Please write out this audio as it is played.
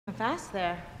fast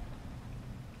there.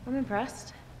 I'm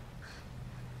impressed.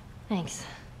 Thanks.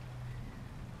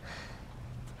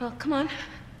 Well, come on.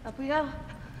 Up we go.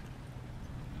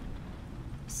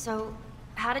 So,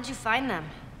 how did you find them?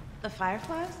 The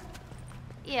fireflies?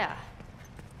 Yeah.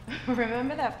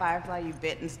 Remember that firefly you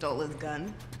bit and stole his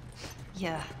gun?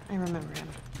 Yeah, I remember him.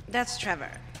 That's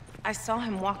Trevor. I saw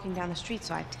him walking down the street,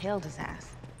 so I tailed his ass.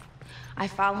 I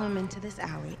follow him into this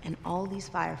alley, and all these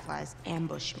fireflies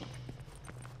ambush me.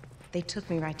 They took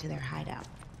me right to their hideout.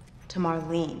 To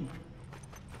Marlene.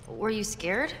 Were you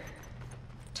scared?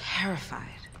 Terrified.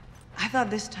 I thought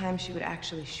this time she would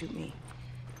actually shoot me.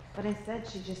 But instead,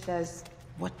 she just says,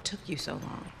 "What took you so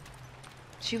long?"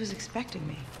 She was expecting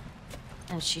me.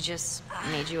 And she just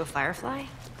made you a firefly?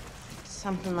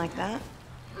 Something like that.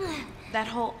 That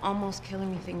whole almost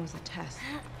killing me thing was a test.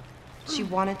 She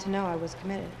wanted to know I was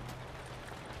committed.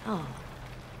 Oh.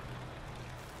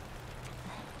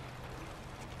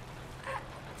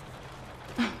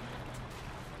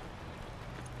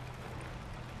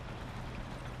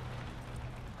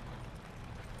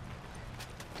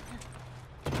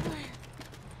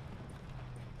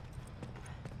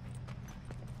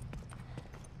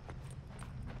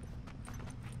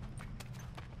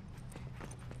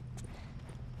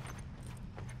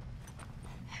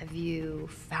 Have you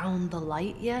found the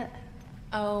light yet?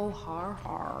 Oh, har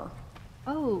har.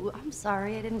 Oh, I'm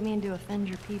sorry. I didn't mean to offend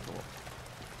your people.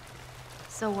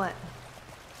 So what?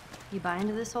 You buy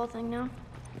into this whole thing now?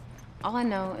 All I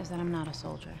know is that I'm not a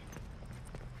soldier.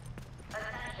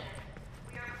 Attention.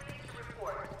 We are pleased to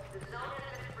report the zone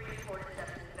has been free for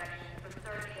sepsis infection for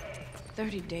 30 days.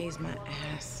 30 days, my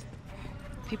ass.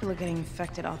 People are getting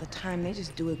infected all the time. They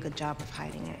just do a good job of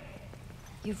hiding it.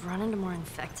 You've run into more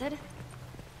infected?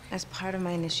 As part of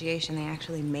my initiation, they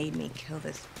actually made me kill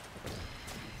this.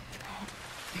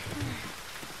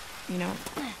 You know,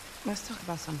 let's talk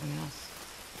about something else.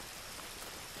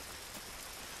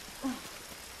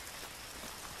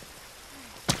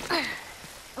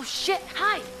 Oh shit,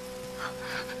 hide!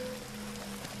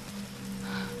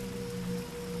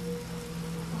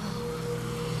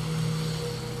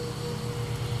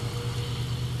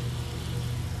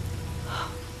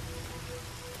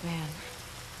 Man,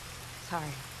 sorry.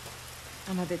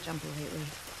 I'm a bit jumpy lately.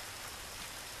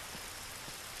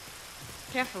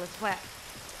 Careful, it's wet.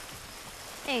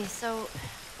 Hey, so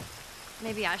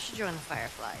maybe I should join the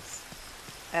Fireflies.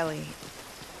 Ellie,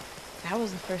 that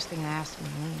was the first thing I asked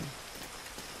Marlene.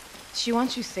 She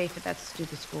wants you safe at that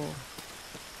stupid school.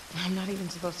 I'm not even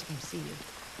supposed to come see you.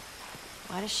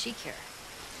 Why does she care?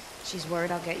 She's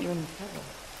worried I'll get you in trouble.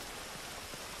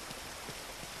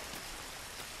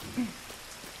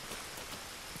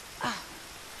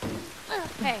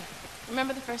 Hey,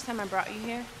 remember the first time I brought you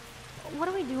here? What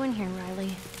are we doing here,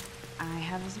 Riley? I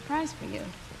have a surprise for you.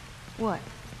 What?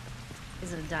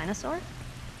 Is it a dinosaur?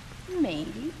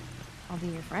 Maybe. I'll be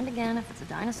your friend again if it's a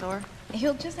dinosaur.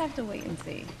 You'll just have to wait and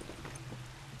see.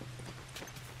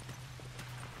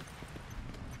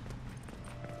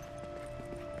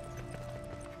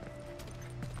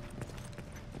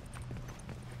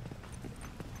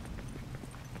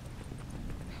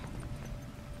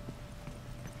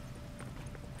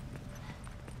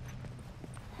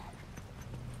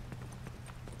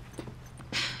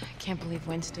 I can't believe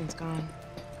Winston's gone.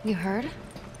 You heard?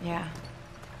 Yeah.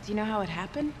 Do you know how it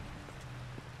happened?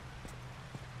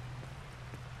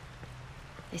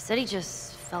 They said he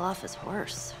just fell off his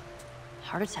horse.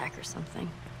 Heart attack or something.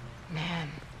 Man.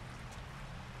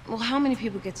 Well, how many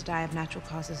people get to die of natural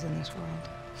causes in this world?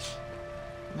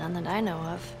 None that I know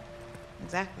of.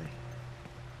 Exactly.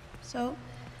 So,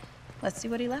 let's see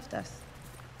what he left us.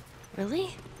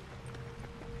 Really?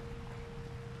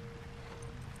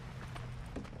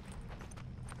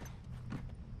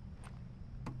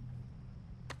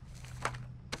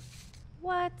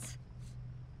 What?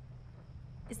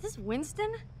 Is this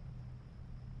Winston?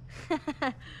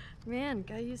 Man,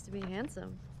 guy used to be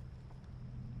handsome.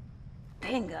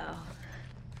 Bingo.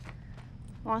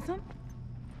 Want some?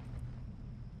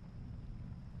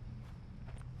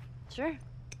 Sure.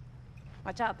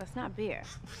 Watch out, that's not beer.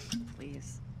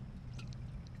 Please.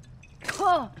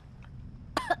 Oh!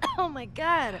 Oh my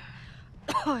god!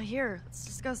 Oh, here. It's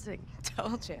disgusting.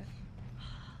 Told you.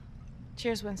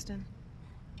 Cheers, Winston.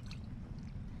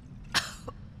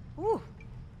 Ooh.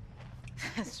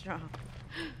 That's strong.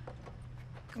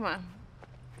 Come on.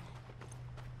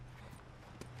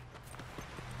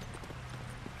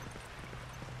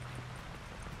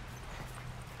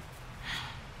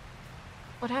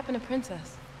 What happened to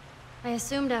Princess? I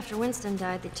assumed after Winston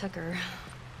died, they took her.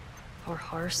 Poor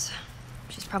horse.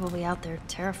 She's probably out there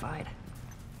terrified.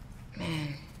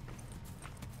 Man.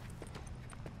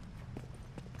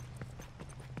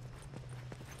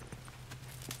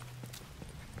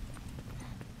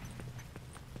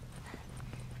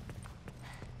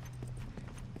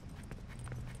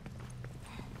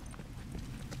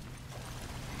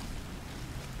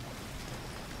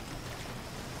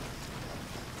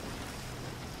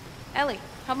 Ellie,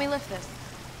 help me lift this.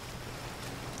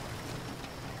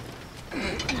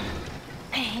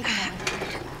 I hate that.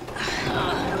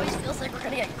 It always feels like we're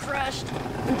gonna get crushed.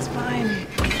 It's fine.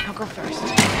 I'll go first.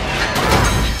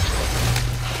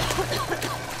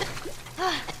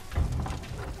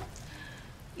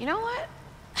 You know what?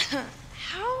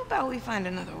 How about we find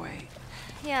another way?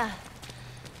 Yeah.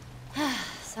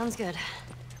 Sounds good.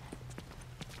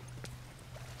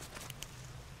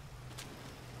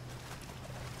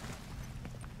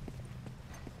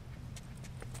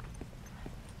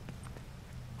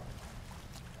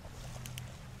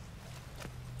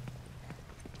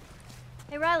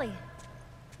 Hey, Riley.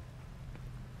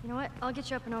 You know what? I'll get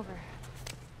you up and over.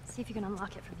 See if you can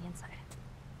unlock it from the inside.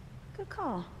 Good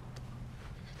call.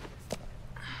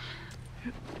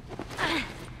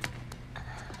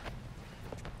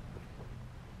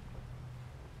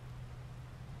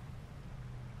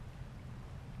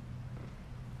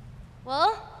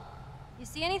 Well, you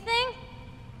see anything?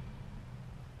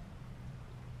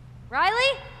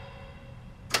 Riley?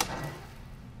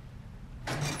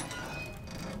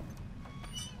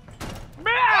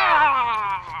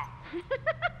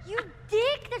 You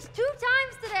dick! That's 2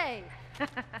 times today!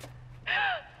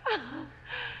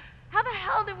 How the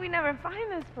hell did we never find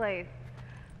this place?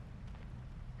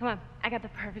 Come on, I got the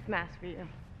perfect mask for you.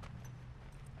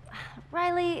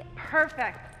 Riley,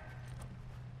 Perfect.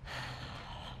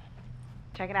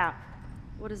 Check it out.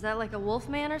 what is that, like a wolf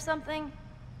man or something?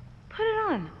 Put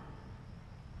it on.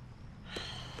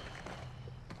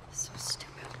 So stupid.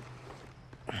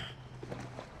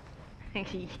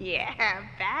 Yeah,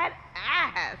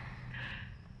 badass.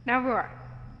 Now roar.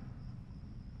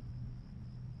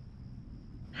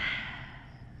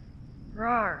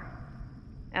 Roar.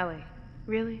 Ellie,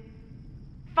 really?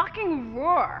 Fucking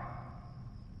roar.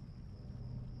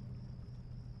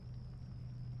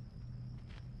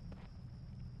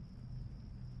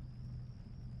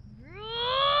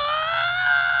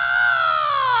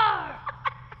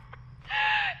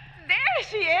 There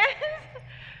she is.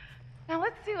 Now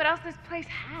let's see what else this place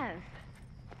has.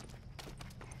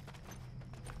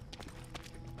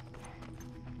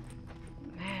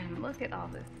 Man, look at all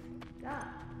this stuff.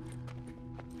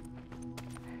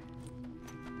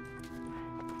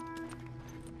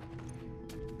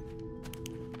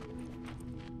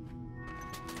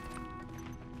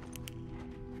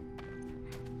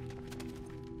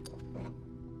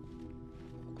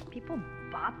 People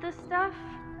bought this stuff?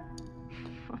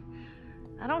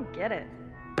 I don't get it.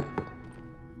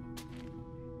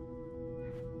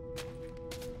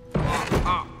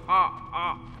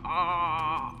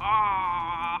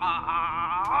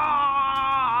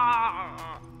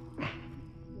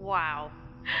 Wow.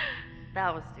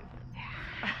 That was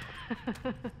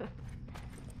stupid.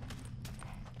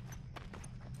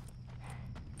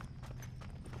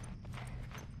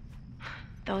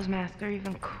 Those masks are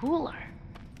even cooler.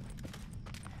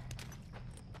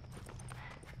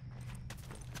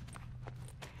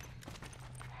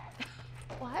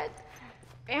 What?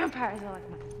 Vampires are like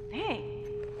my thing.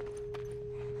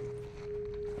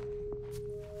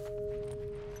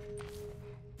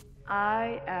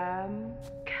 I am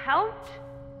Count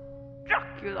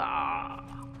Dracula.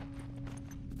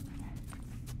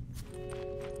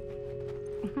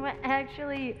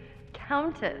 Actually,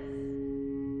 Countess.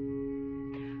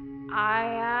 I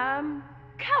am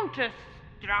Countess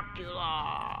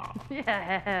Dracula.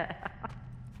 Yeah.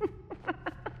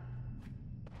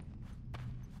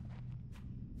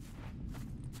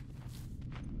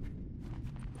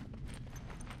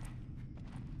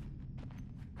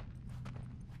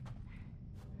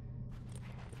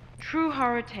 True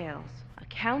horror tales,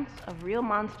 accounts of real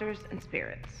monsters and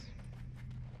spirits.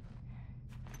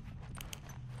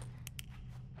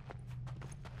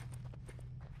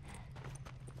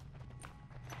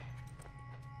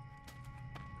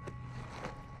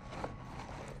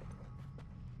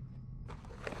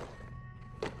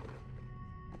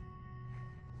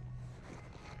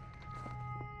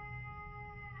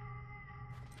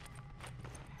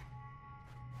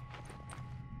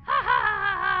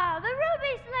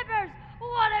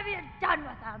 Done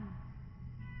with them.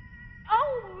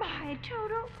 Oh my,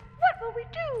 Toto, what will we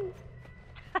do?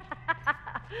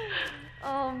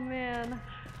 Oh, man.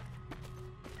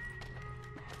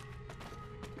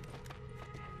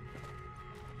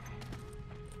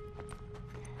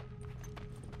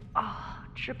 Oh,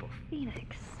 triple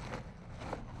phoenix.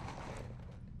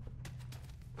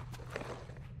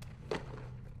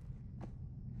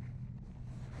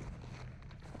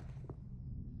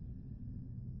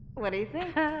 What do you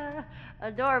think?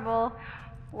 Adorable.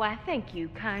 Why, thank you,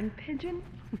 kind pigeon.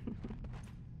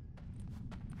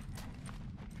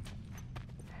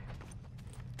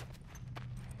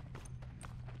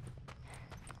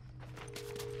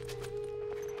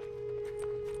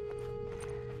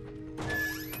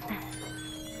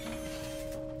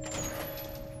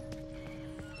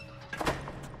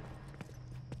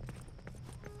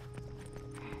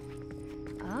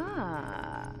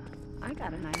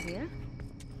 an idea.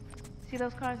 See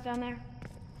those cars down there?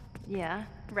 Yeah.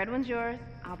 Red one's yours,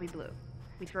 I'll be blue.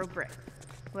 We throw bricks.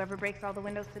 Whoever breaks all the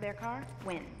windows to their car,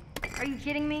 wins. Are you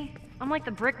kidding me? I'm like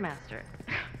the brickmaster.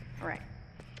 All right.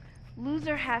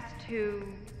 Loser has to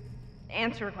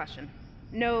answer a question.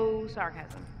 No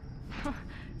sarcasm.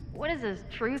 What is this,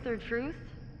 truth or truth?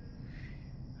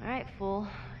 All right, fool.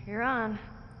 You're on.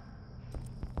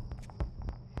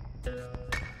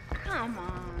 Come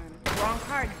on. Wrong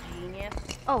card, genius.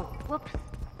 Oh, whoops.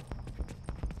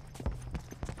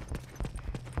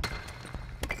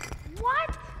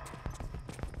 What?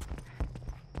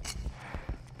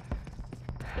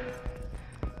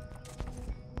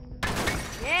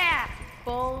 Yeah,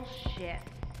 bullshit.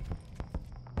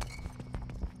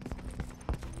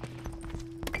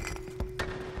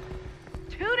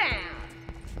 Two down.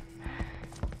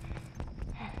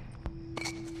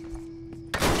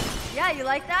 Yeah, you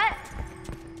like that?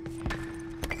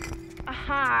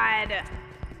 Hard.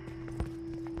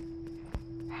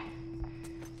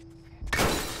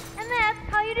 And that's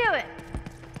how you do it.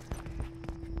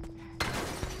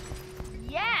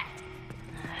 Yes.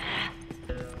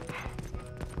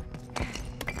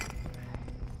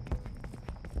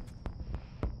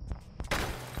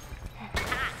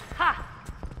 Ha!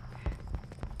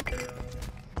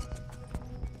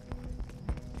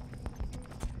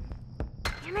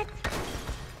 Damn it.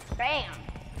 Bam.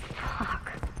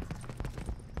 Fuck.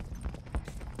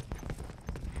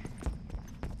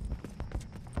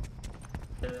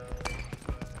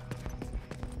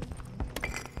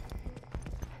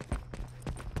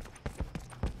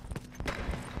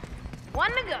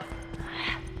 One to go.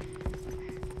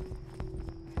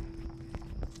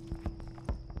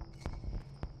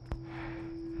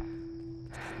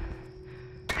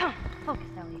 Come on, focus,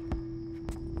 Ellie.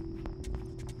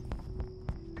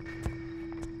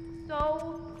 So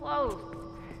close.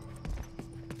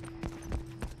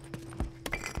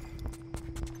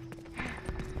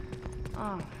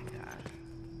 Oh my god.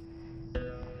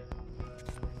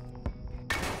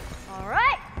 All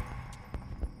right.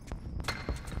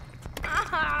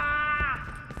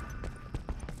 Ah!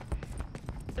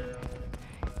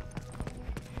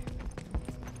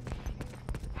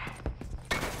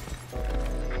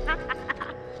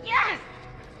 Yes!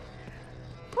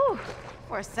 Whew.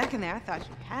 For a second there, I thought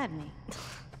you had me.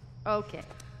 Okay.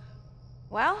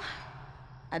 Well,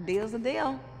 a deal's a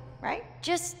deal, right?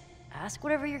 Just ask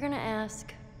whatever you're gonna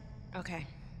ask. Okay.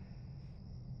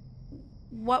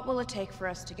 What will it take for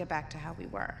us to get back to how we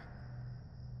were?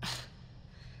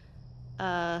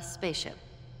 Spaceship.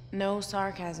 No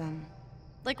sarcasm.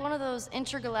 Like one of those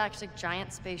intergalactic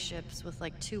giant spaceships with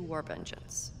like 2 warp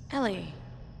engines. Ellie.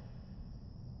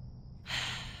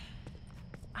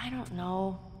 I don't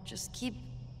know. Just keep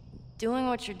doing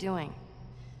what you're doing.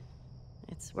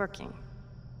 It's working.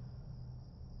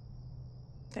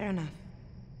 Fair enough.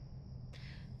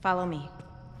 Follow me.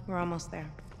 We're almost there.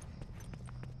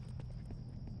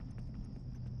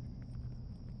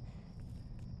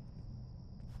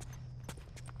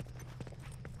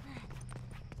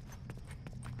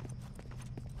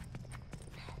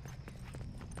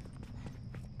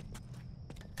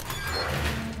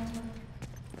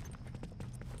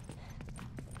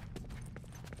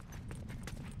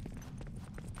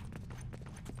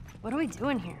 What are we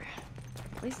doing here?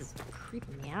 This place is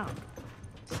creeping me out.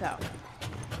 So,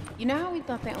 you know how we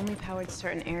thought they only powered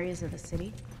certain areas of the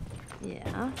city?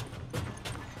 Yeah.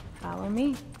 Follow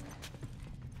me.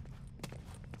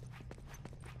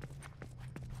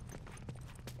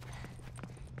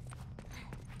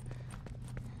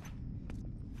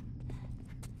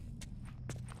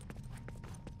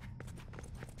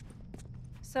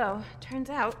 So, turns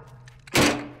out,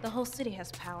 the whole city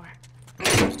has power.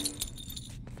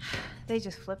 They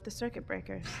just flipped the circuit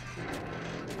breakers.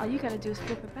 All you gotta do is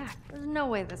flip it back. There's no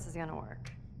way this is gonna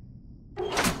work.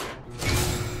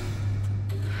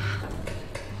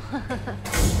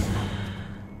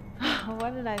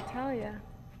 What did I tell you?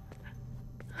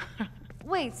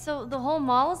 Wait, so the whole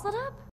mall is lit up?